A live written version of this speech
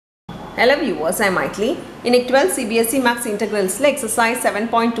Hello viewers, I am Maitli. In 12 Cbse Max Integrals exercise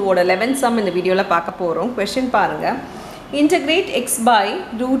 7.2 oda 11 sum in the video la paaka porom. Question parunga. Integrate x by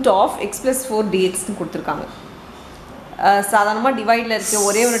root of x plus 4 dx nu kuduthirukanga. சாதாரணமா டிவைட்ல இருக்க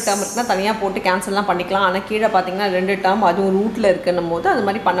ஒரே ஒரு term இருக்குனா தனியா போட்டு கேன்சல்லாம் பண்ணிக்கலாம். ஆனா கீழ பாத்தீங்கன்னா ரெண்டு டேர்ம் அதுவும் ரூட்ல இருக்குன்னும்போது அது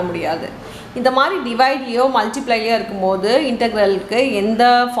மாதிரி பண்ண முடியாது. இந்த மாதிரி டிவைட்லியோ மல்டிப்ளைலியோ இருக்கும்போது இன்டெக்ரலுக்கு எந்த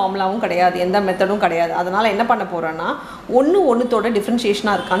ஃபார்முலாவும் கிடையாது, எந்த மெத்தடும் கிடையாது. அதனால என்ன பண்ண போறேன்னா ஒண்ணுத்தோட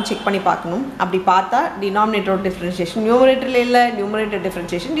டிஃபரன்ஷியேஷனா இருக்கான்னு செக் பண்ணி பார்க்கணும். அப்படி பார்த்தா டினாமினேட்டரோட டிஃபரன்ஷியேஷன் நியூமரேட்டர்ல இல்ல, நியூமரேட்டர்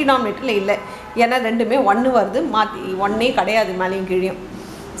டிஃபரன்ஷியேஷன் டினாமினேட்டர்ல இல்ல. ஏன்னா ரெண்டுமே 1 வருது, மாத்தி 1ஏ கிடையாது மேலேயும் கீழேயும்.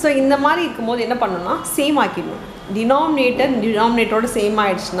 ஸோ இந்த மாதிரி இருக்கும்போது என்ன பண்ணணும்னா சேம் ஆக்கிடணும். டினாமினேட்டரோட சேம்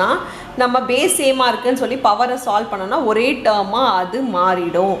ஆகிடுச்சுன்னா நம்ம பேஸ் சேமாக இருக்குன்னு சொல்லி பவரை சால்வ் பண்ணோன்னா ஒரே டேர்மாக அது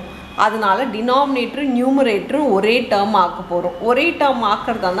மாறிடும். அதனால டினாமினேட்டரும் நியூமரேட்டரும் ஒரே டேர்ம் ஆக்க போகிறோம். ஒரே டேர்ம்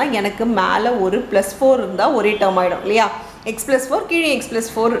ஆக்கிறதா இருந்தால் எனக்கு மேலே ஒரு +4 இருந்தால் ஒரே டேர்ம் ஆகிடும் இல்லையா. x+4 கீழே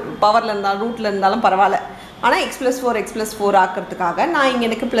x+4 பவரில் இருந்தாலும் ரூட்டில் இருந்தாலும் பரவாயில்ல. ஆனால் x+4 ஆக்கிறதுக்காக நான் இங்கே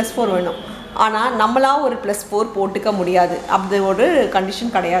எனக்கு +4 வேணும். ஆனால் நம்மளா ஒரு +4 போட்டுக்க முடியாது, அப்படி ஒரு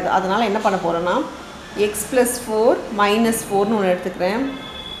கண்டிஷன் கிடையாது. அதனால் என்ன பண்ண போகிறேன்னா x+4 -4ன்னு ஒன்று எடுத்துக்கிறேன்.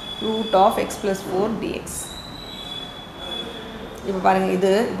 Root of x+4 dx. இப்போ பாருங்கள்,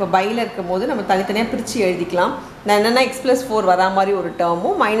 இது இப்போ பையில் இருக்கும் போது நம்ம தனித்தனியாக பிரித்து எழுதிக்கலாம். நான் என்னென்னா x+4 வரா மாதிரி ஒரு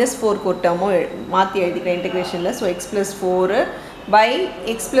டேர்மும் -4க்கு ஒரு டேர்மும் மாற்றி எழுதிக்கிறேன் இன்டெகிரேஷனில். So x+4 by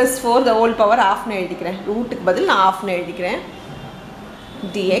x+4 the whole power ½ எழுதிக்கிறேன். ரூட்டுக்கு பதில் நான் ½ எழுதிக்கிறேன்.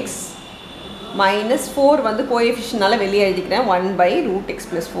 dx -4 வந்து கோஎஃபிஷியனால வெளியே எழுதிக்கிறேன். 1/root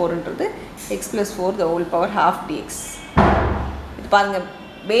x+4ன்றது x+4 the whole power ½ dx. இது பாருங்கள்,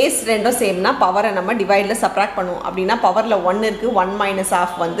 பேஸ் ரெண்டும் சேம்னா பவரை நம்ம டிவைடில் சப்ராக்ட் பண்ணுவோம். அப்படின்னா பவரில் 1 இருக்குது, 1 -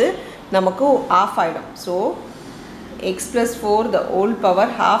 ½ வந்து நமக்கு ½ ஆகிடும். So x+4 the whole power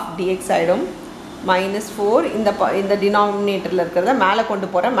 ½ dx ஆகிடும். -4 இந்த டினாமினேட்டரில் இருக்கிறத மேலே கொண்டு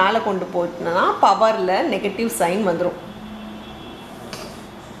போகிறேன். மேலே கொண்டு போட்டோன்னா பவரில் நெகட்டிவ் சைன் வந்துடும்.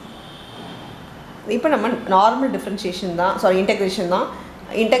 இப்போ நம்ம நார்மல் டிஃபரன்ஷியேஷன் தான், இன்டெகிரேஷன் தான்.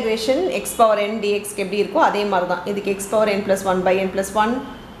 இன்டெகிரேஷன் x⁴n dxக்கு எப்படி இருக்கோ அதே மாதிரி தான். இதுக்கு x⁴n + 1/n+1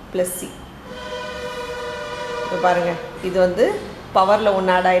 + c. இப்போ பாருங்கள், இது வந்து பவரில் 1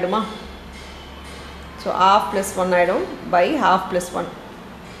 ஆட் ஆகிடுமா. ஸோ ½ + 1 ஆகிடும் ½ + 1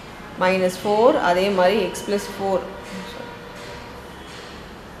 -4. அதே மாதிரி x+4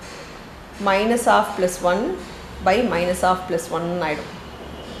 -½ + 1 -½ + 1 ஆகிடும்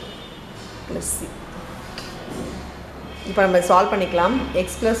 +c. இப்போ நம்ம சால்வ் பண்ணிக்கலாம்.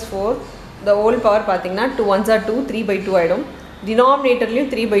 x+4 the whole power பார்த்தீங்கன்னா 2 1s are 2, 3/2 ஆகிடும். டினாமினேட்டர்லேயும்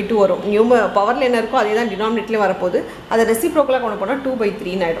 3/2 வரும். பவரில் என்ன இருக்கோ அதே தான் டினாமினேட்டர்லேயும் வரப்போகுது. அதை ரெசிப்ரோக்கலாக கொண்டு போனால்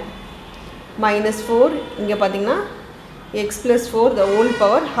 2/3 ஆகிடும். -4 இங்கே பார்த்தீங்கன்னா x+4 the whole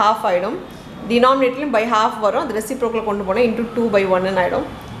power ½ ஆகிடும். டினாமினேட்டர்லேயும் ½ வரும், அது ரெசிப்ரோக்கலாக கொண்டு போனால் × 2/1 ஆகிடும்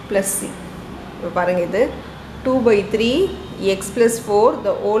 +c. இப்போ பாருங்கள், இது 2/3 x+4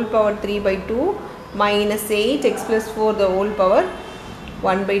 the whole power 3/2 -8 x+4 the whole power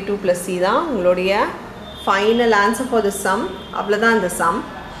 1/2 + c தான் உங்களுடைய final answer for the some. அவ்வளோதான் இந்த சம்.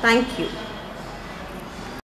 தேங்க்யூ.